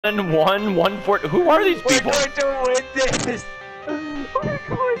1-1-4. Who are these people? We're going to win this. We're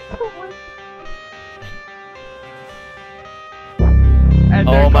going to win. And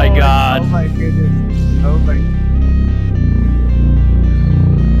oh my god. Oh my goodness. Oh my.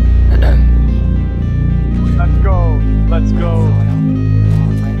 Let's go. Let's go.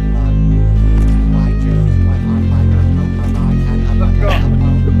 Let's go.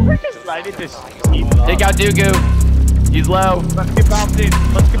 We're just sliding this. Take out Dooku. He's low. Let's get Palpatine.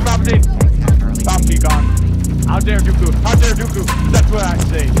 Let's get Palpatine. Palpatine gone. How dare Dooku? How dare Dooku? That's what I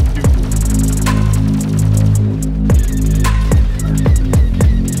say. Dooku.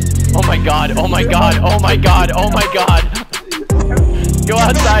 Oh my god. Oh my god. Oh my god. Oh my god. Go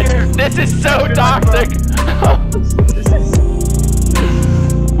outside. This is so toxic.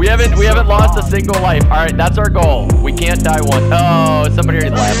 We haven't lost a single life. All right, that's our goal. We can't die once. Oh, somebody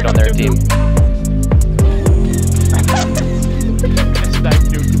already left on their team.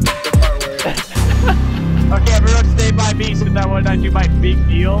 Okay, everyone stay by me so that when I do my big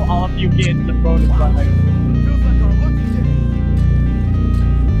deal, all of you get the bonus run.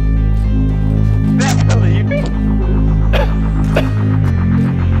 Believe me?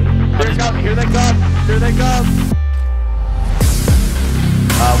 Here they come! Here they come!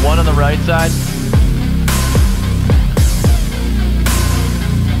 One on the right side.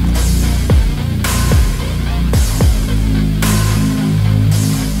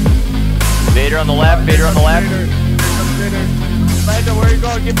 Vader on the left, Vader on the left. Here comes Vader. Lando, where are you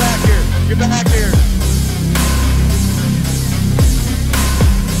going? Get back here! Get back here!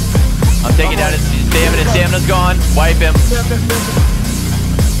 I'm taking down his stamina. His stamina's gone. Wipe him.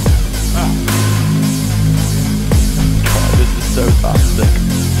 God, this is so toxic.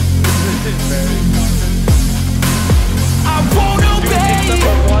 This is very toxic. I won't obey.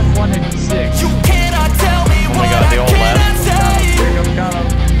 You cannot tell me Oh my what god, they I all cannot left. say.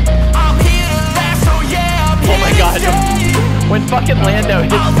 I'm here to laugh, so yeah, I'm here Oh my god. to stay. When fucking Lando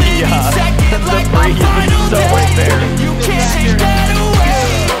hits I'll the live each second like my breeze, final it's so day. unfair. You can't take that away.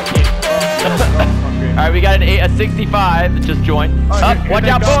 Alright, we got a 65 that just joined. Watch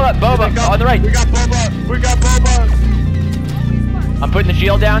out, Boba on the right. We got Boba! We got Boba! I'm putting the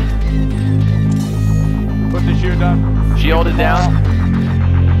shield down. Put the shield down. Shield is down.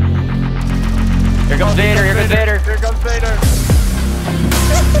 Here comes Vader, here comes Vader. Here comes Vader.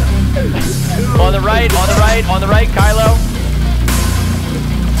 On the right, Kylo.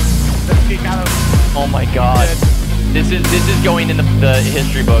 Let's get Kylo. Oh my god. This is going in the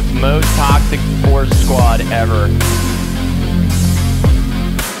history books. Most toxic Force squad ever.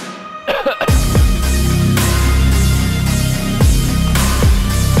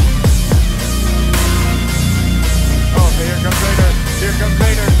 Oh, okay, here comes Vader. Here comes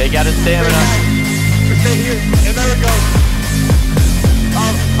Vader. They got his stamina. Stay here, and there we go.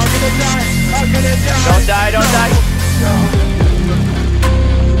 I'm gonna die. I'm gonna die. Don't die, don't die.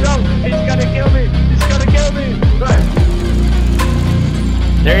 No, he's gonna kill me. He's gonna kill me.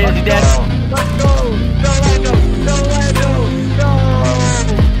 There he is, he's dead. Let's go. No Lando. No Lando. No.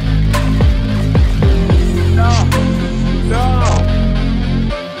 No.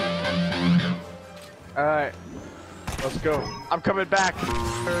 All right. Let's go. I'm coming back.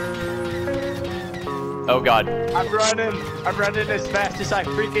 Oh god. I'm running as fast as I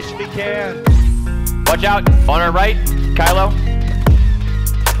freakishly can. Watch out, on our right, Kylo.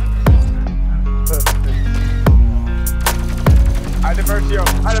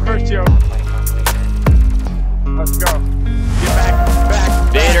 Adiversio. Let's go. Get back.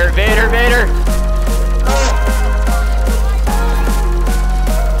 Vader.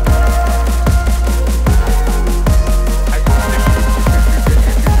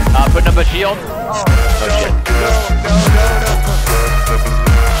 Putting up a shield. No.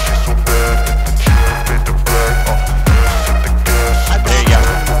 There you go.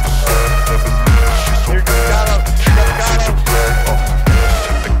 Here comes Kylo.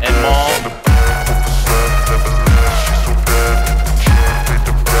 And Maul.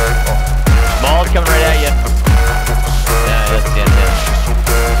 Maul's coming right at you. Nah, that's dead.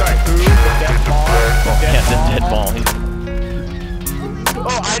 Sorry, who? The dead ball? Yeah, the dead Maul.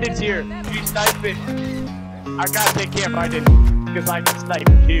 Oh, Iden's here. You snipe it. I gotta take care of Iden. Because I can snipe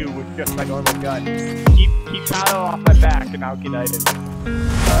too with just my normal gun. Keep Kylo off my back and I'll get Iden.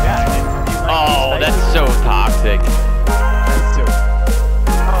 Yeah, Iden. Oh, that's so toxic. That's so.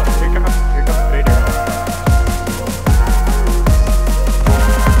 Oh, here comes Vader.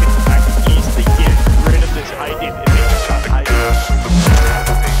 I can easily get rid of this Iden and make it stop Iden.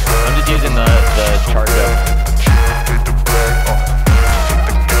 I'm just using the charge up.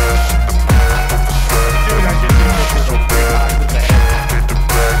 Dude, I just hit this with 3 times in the head.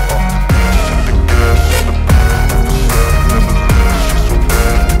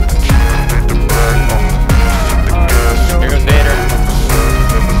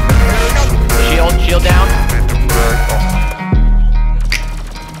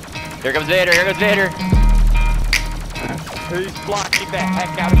 Here comes Vader, here comes Vader. He's blocking the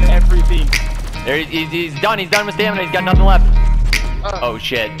heck out of everything. There, he's done with stamina, he's got nothing left. Oh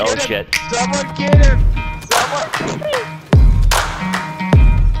shit, oh shit. Someone get him! Someone!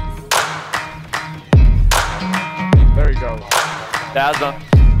 There you go. Phasma.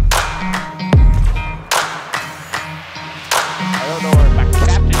 I don't know where my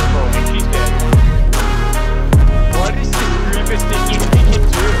captain's going. She's dead. What is this Grievous thing he can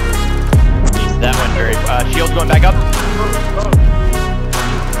do? That went very. Shield's going back up. Oh.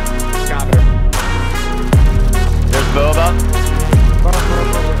 Got her. There's Boba.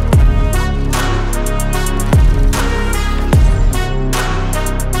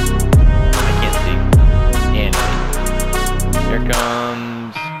 I can't see anything. Here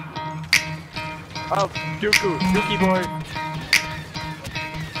comes. Oh, Dookie boy.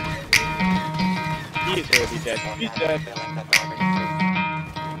 He is dead, he's dead. He's dead.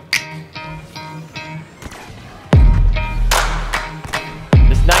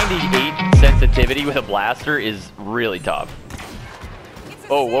 This 98 sensitivity with a blaster is really tough.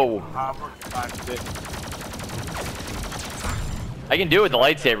 Oh, whoa. I can do it with the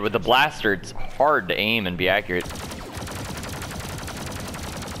lightsaber. With the blaster, it's hard to aim and be accurate.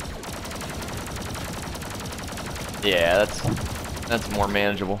 Yeah, that's more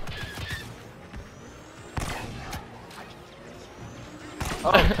manageable.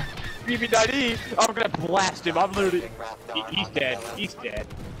 Oh, BB-90! I'm gonna blast him. I'm literally. He's dead. He's dead.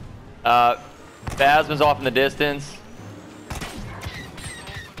 Phasma's off in the distance.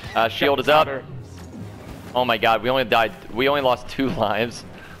 Shield is up. Oh my god, we only lost 2 lives.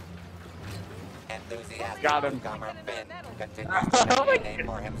 Got him.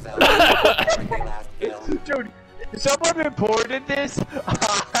 Dude, someone reported this on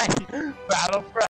Battlefront.